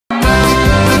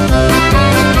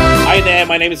there,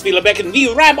 my name is Phila Beck and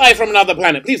the Rabbi from another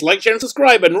planet. Please like, share and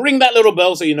subscribe and ring that little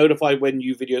bell so you're notified when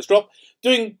new videos drop.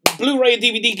 Doing Blu-ray and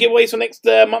DVD giveaways for next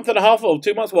month and a half or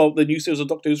 2 months while the new series of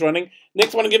Doctor Who's running.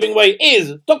 Next one I'm giving away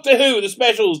is Doctor Who, the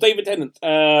specials. David Tennant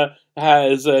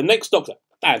has Next Doctor.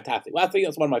 Fantastic. Well, I think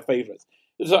that's one of my favourites.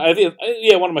 So I think,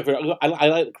 yeah, one of my favourites. I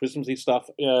like the Christmassy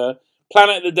stuff.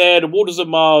 Planet of the Dead, Waters of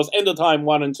Mars, End of Time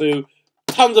 1 and 2.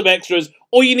 Tons of extras.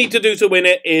 All you need to do to win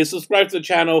it is subscribe to the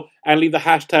channel and leave the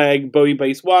hashtag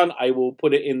BowieBase1. I will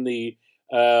put it in the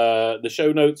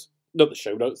show notes. Not the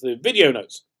show notes, the video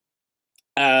notes.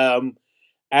 Yeah.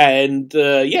 and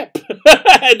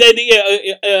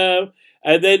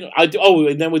then I do,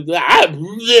 and then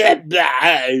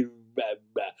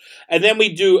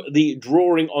we do the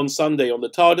drawing on Sunday on the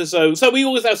TARDIS. So we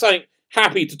always have something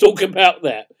happy to talk about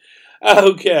there.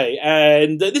 Okay,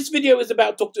 and this video is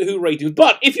about Doctor Who ratings,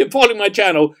 but if you're following my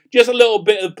channel, just a little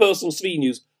bit of personal Svee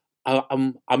news.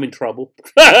 I'm in trouble.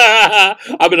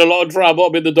 I'm in a lot of trouble.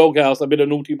 I'm in the doghouse. I've been a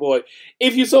naughty boy.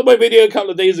 If you saw my video a couple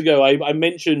of days ago, I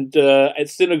mentioned at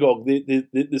synagogue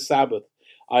the Sabbath.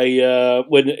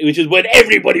 Which is when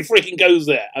everybody freaking goes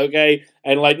there, okay?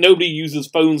 And like nobody uses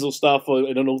phones or stuff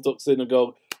in an Orthodox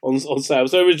synagogue on Sabbath.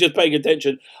 So I was just paying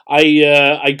attention.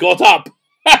 I got up.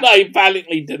 And I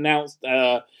valiantly denounced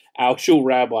our shul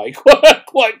rabbi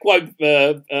quite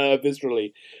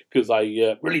viscerally because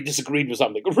I really disagreed with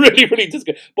something. Really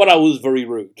disagreed. But I was very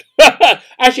rude.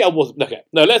 Actually, I wasn't. Okay,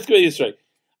 no, let's get this straight.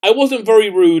 I wasn't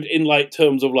very rude in like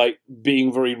terms of like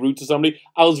being very rude to somebody.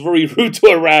 I was very rude to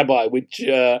a rabbi, which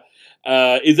is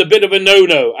a bit of a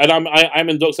no-no. And I'm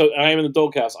in the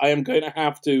doghouse. I am going to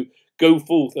have to go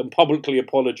forth and publicly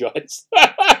apologize.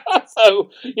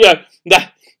 So yeah,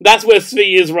 that's where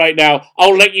Svee is right now.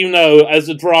 I'll let you know as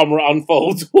the drama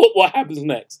unfolds what happens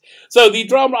next. So the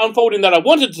drama unfolding that I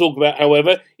wanted to talk about,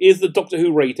 however, is the Doctor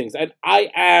Who ratings, and I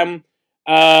am.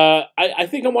 I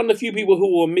think I'm one of the few people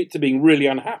who will admit to being really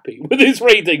unhappy with this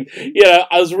rating. Yeah,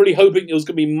 I was really hoping it was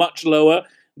going to be much lower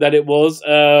than it was.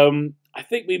 I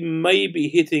think we may be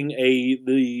hitting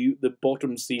the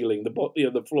bottom ceiling,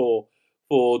 the floor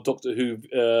for Doctor Who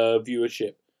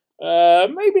viewership.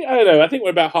 Maybe, I don't know, I think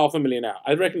we're about 500,000 out.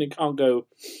 I reckon it can't go.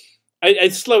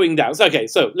 It's slowing down. So, okay,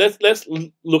 so let's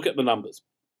look at the numbers.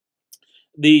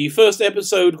 The first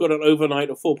episode got an overnight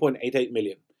of 4.88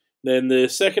 million. Then the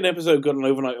second episode got an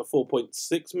overnight of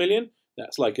 4.6 million.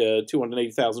 That's like a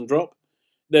 280,000 drop.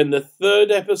 Then the third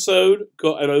episode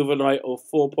got an overnight of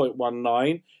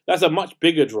 4.19. That's a much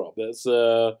bigger drop. That's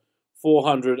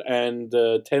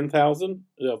 410,000,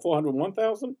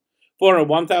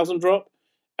 401,000 drop.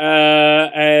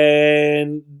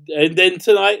 And then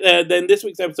tonight, then this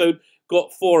week's episode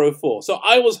got 404. So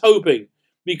I was hoping,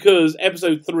 because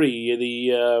episode 3,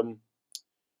 the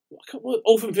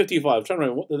Orphan 55, I'm trying to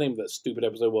remember what the name of that stupid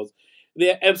episode was.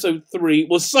 The episode 3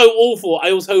 was so awful,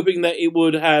 I was hoping that it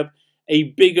would have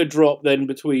a bigger drop than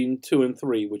between 2 and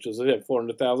 3, which was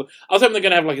 400,000. I was hoping they're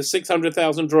going to have like a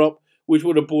 600,000 drop, which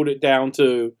would have brought it down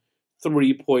to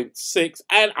 3.6,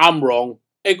 and I'm wrong.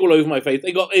 Egg all over my face.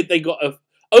 They got a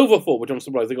over 4, which I'm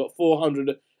surprised. They got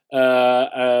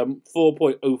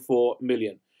 4.04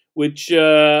 million, which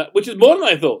is more than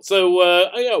I thought. So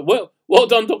yeah, well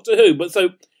done, Doctor Who. But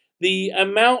so the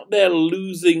amount they're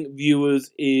losing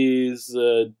viewers is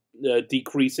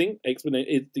decreasing. It's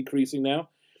decreasing now.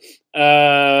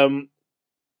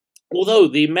 Although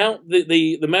the amount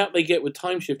the amount they get with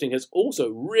time shifting has also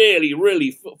really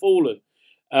fallen.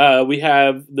 We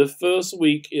have the first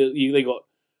week they got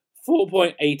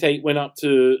 4.88, went up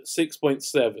to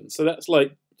 6.7. So that's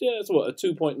like, yeah, that's what, a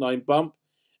 2.9 bump.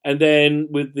 And then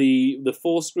with the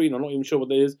 4 screen, I'm not even sure what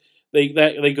that is, they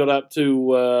got up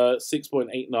to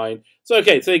 6.89. So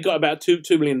okay, so they got about 2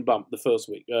 million bump the first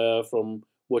week from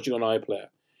watching on iPlayer.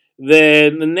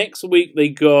 Then the next week they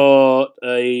got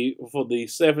for the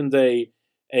 7-day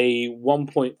a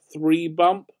 1.3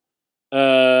 bump,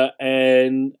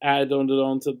 and add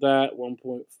on to that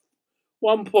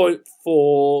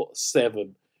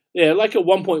 1.47. Yeah, like a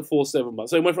 1.47 bump.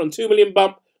 So it went from 2 million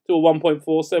bump to a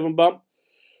 1.47 bump.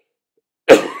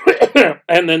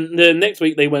 And then the next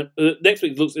week they went. Next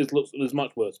week looks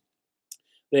much worse.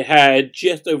 They had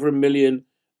just over 1 million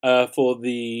for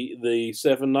the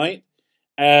 7 night,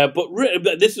 but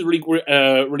this is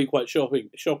really quite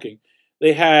shocking.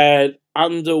 They had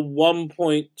under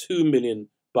 1.2 million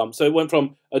bump. So it went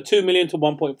from a 2 million to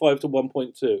 1.5 to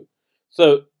 1.2.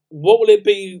 So what will it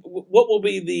be? What will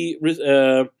be the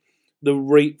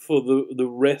rate for the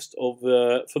rest of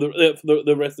the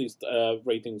rest of these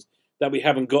ratings that we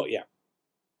haven't got yet?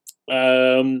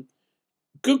 Good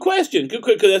question. Good,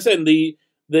 because I said the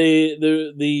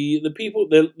the people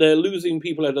they're losing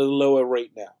people at a lower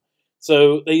rate now.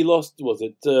 So they lost, was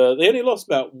it? They only lost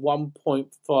about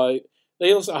 1.5.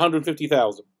 They lost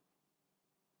 150,000,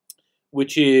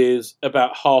 which is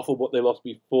about half of what they lost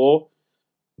before.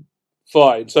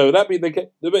 Fine. So that being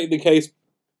the case,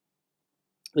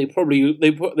 they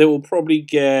will probably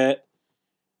get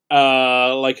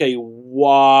like a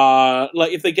one,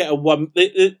 like if they get a one,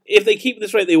 if they keep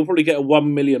this rate, they will probably get a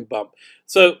 1 million bump.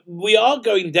 So we are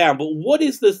going down, but what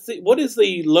is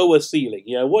the lower ceiling?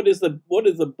 You know, what is the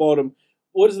bottom?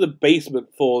 What is the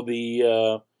basement for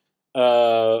the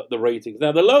ratings?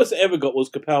 Now the lowest it ever got was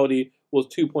Capaldi was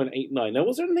 2.89. Now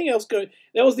was there anything else going?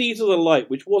 That was the Eat of the Light,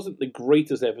 which wasn't the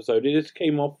greatest episode. It just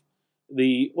came off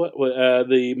the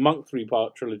Monk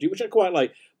 3-part trilogy, which I quite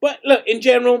like. But look, in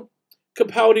general,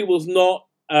 Capaldi was not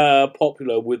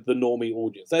popular with the normie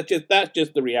audience. That's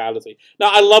just the reality.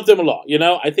 Now, I loved him a lot. You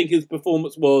know, I think his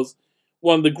performance was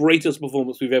one of the greatest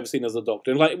performances we've ever seen as a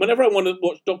Doctor. And like, whenever I want to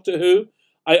watch Doctor Who,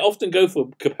 I often go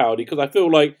for Capaldi because I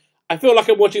feel like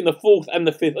I'm watching the fourth and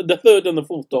the fifth, the third and the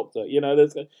fourth Doctor. You know,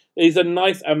 there's a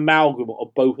nice amalgam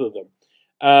of both of them.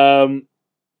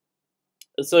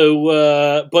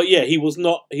 But yeah, he was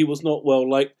not well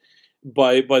liked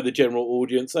by the general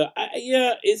audience.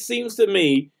 Yeah, it seems to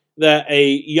me that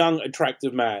a young,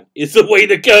 attractive man is the way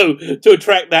to go to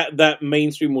attract that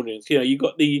mainstream audience. You know, you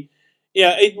got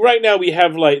right now we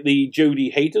have like the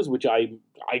Jodie haters, which I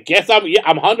guess I'm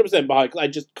 100% behind because I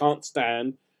just can't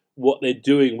stand what they're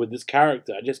doing with this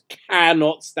character. I just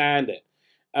cannot stand it.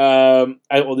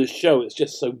 Or this show, it's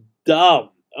just so dumb.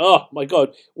 Oh my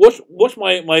god! Watch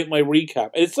my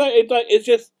recap.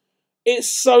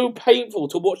 It's so painful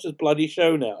to watch this bloody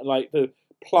show now, like to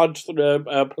plow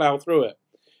through it.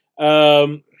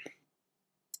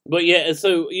 But yeah,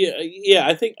 so yeah,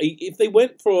 I think if they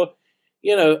went for,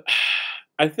 you know,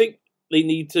 I think they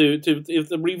need to if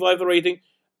they revive the rating,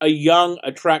 a young,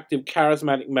 attractive,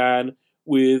 charismatic man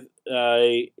with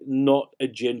not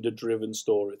agenda-driven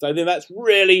stories. I think that's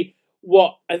really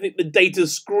what I think the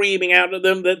data's screaming out at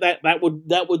them that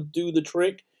would do the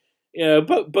trick. You know,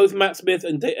 both Matt Smith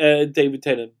and David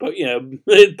Tennant, but you know,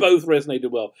 both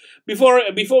resonated well. Before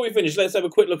we finish, let's have a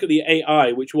quick look at the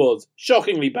AI, which was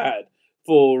shockingly bad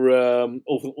for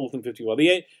Orphan 51.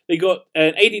 They got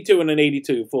an 82 and an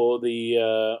 82 for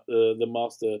the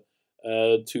Master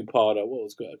two-parter. What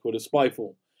was it called? A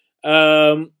Spyfall.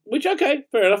 Which okay,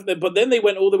 fair enough. But then they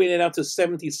went all the way down to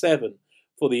 77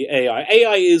 for the AI.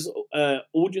 AI is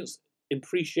audience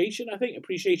appreciation, I think,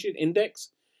 appreciation index.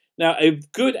 Now, a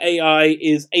good AI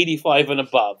is 85 and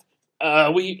above.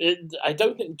 I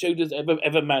don't think Joda's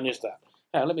ever managed that.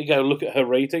 Now, let me go look at her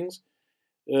ratings.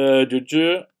 Yeah,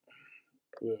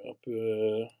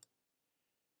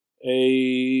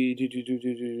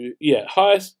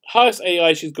 highest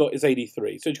AI she's got is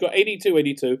 83. So she's got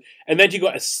 82, and then she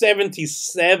got a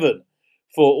 77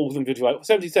 for Orphan 55.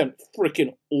 77,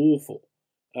 freaking awful.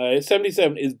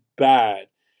 77 is bad.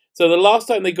 So the last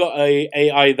time they got a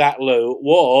AI that low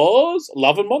was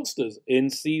Love and Monsters in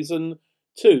season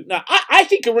 2. Now, I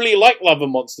actually can really like Love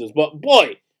and Monsters, but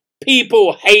boy,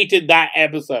 people hated that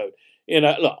episode. You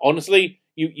know, look, honestly,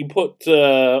 you put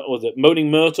what was it, Moaning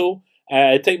Myrtle?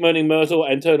 Take Moaning Myrtle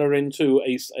and turn her into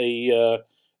a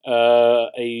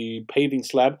paving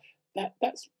slab.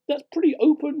 That's pretty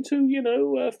open to, you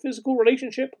know, a physical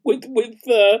relationship with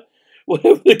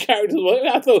whatever the characters were.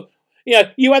 I thought,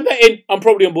 yeah, you had that in, I'm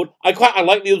probably on board. I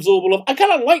like the Absorbable Love. I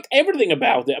kind of liked everything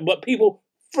about it, but people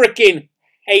freaking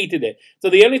hated it. So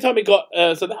the only time it got,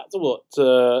 so that's what,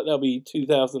 that'll be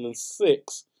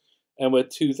 2006, and we're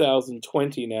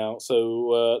 2020 now,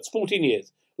 so it's 14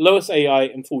 years. Lowest AI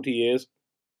in 40 years.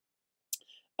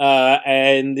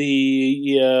 And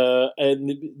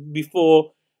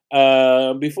before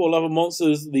Love and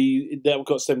Monsters, that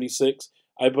got 76.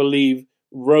 I believe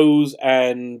Rose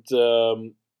and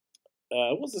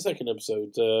what's the second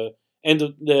episode? End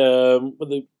of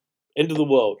the End of the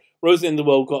World. Rose and End of the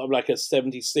World got like a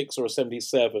 76 or a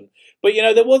 77. But you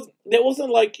know, there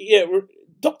wasn't like, yeah,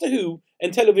 Doctor Who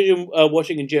and television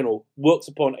watching in general works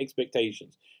upon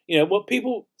expectations. You know, what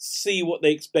people see, what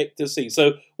they expect to see.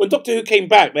 So when Doctor Who came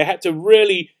back, they had to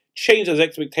really change those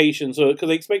expectations because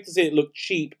they expect to see it look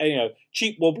cheap, you know,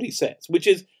 cheap wobbly sets, which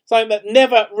is something that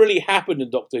never really happened in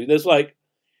Doctor Who. There's like,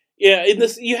 yeah, in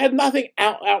this you had nothing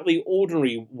out the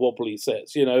ordinary wobbly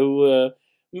sets. You know,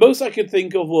 most I could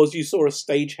think of was you saw a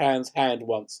stagehand's hand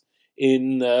once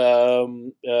in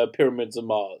Pyramids of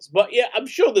Mars. But yeah, I'm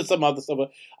sure there's some other stuff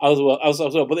as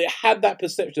well. But they had that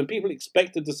perception. People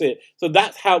expected to see it, so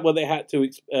that's how they had to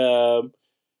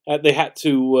they had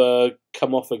to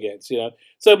come off against. You know,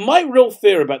 so my real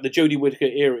fear about the Jodie Whittaker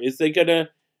era is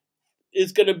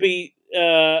gonna be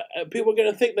people are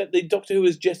gonna think that the Doctor Who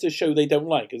is just a show they don't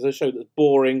like. It's a show that's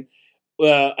boring.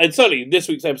 And certainly this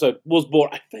week's episode was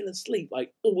boring. I fell asleep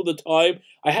like all the time.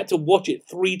 I had to watch it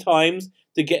 3 times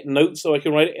to get notes so I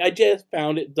can write it. I just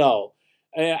found it dull.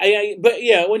 But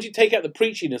yeah, once you take out the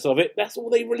preachiness of it, that's all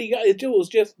they really got to do. It was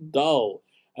just dull.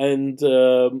 And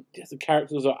just the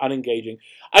characters are unengaging.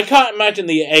 I can't imagine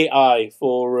the AI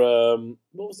for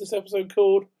what was this episode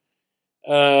called?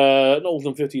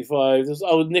 Northern 55.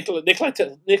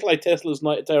 Nikolai Tesla's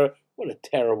Night of Terror. What a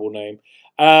terrible name.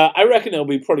 I reckon it'll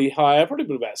be pretty high.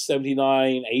 Probably about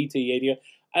 79, 80, 80.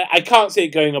 I can't see it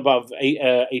going above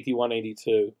 81,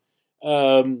 82.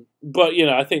 But, you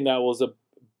know, I think that was a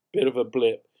bit of a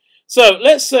blip. So,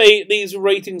 let's say these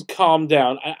ratings calm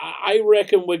down. I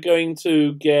reckon we're going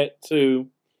to get to...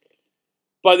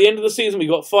 By the end of the season, we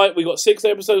got 6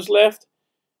 episodes left.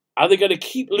 Are they going to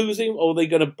keep losing, or are they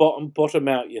going to bottom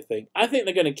out, you think? I think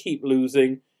they're going to keep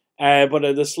losing, but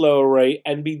at a slower rate,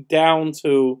 and be down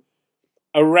to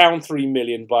around 3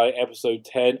 million by episode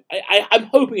 10. I'm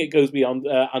hoping it goes beyond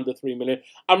under 3 million.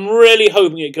 I'm really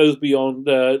hoping it goes beyond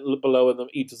below the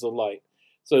Eaters of Light.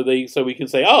 So we can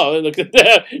say, oh, look at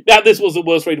that. Now this was the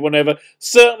worst rated one ever.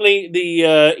 Certainly,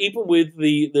 even with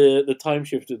the time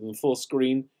shifted and full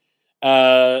screen,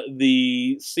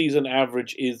 the season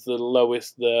average is the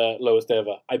lowest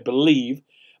ever, I believe.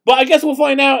 But I guess we'll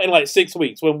find out in like 6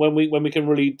 weeks when we can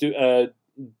really do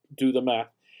the math.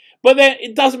 But then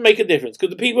it doesn't make a difference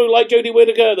because the people who like Jodie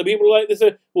Whittaker, the people who like this,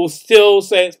 will still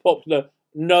say it's popular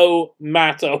no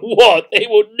matter what. They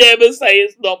will never say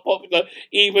it's not popular,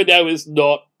 even though it's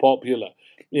not popular.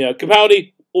 You know,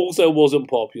 Capaldi also wasn't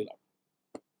popular.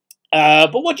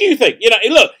 But what do you think? You know,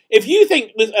 look, if you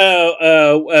think this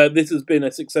has been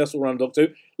a successful run, Doctor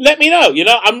Who, let me know. You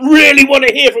know, I really want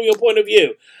to hear from your point of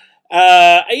view.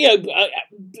 I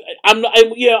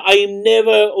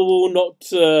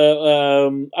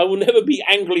will never be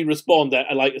angrily respond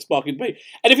at like a sparking debate.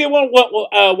 And if you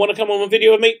want to come on a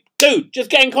video with me, dude, just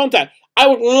get in contact. I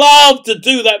would love to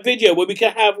do that video where we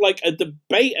can have like a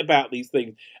debate about these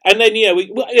things. And then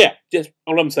just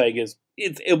all I'm saying is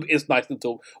it's nice to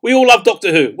talk. We all love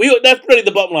Doctor Who. That's really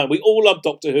the bottom line. We all love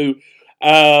Doctor Who.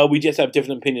 We just have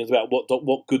different opinions about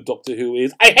what good Doctor Who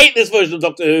is. I hate this version of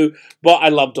Doctor Who, but I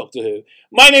love Doctor Who.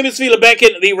 My name is Phelan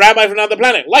Beckett, the Rabbi from another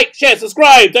planet. Like, share,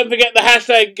 subscribe. Don't forget the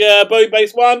hashtag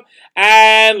Bowie-Base1.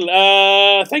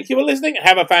 And thank you for listening.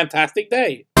 Have a fantastic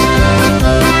day.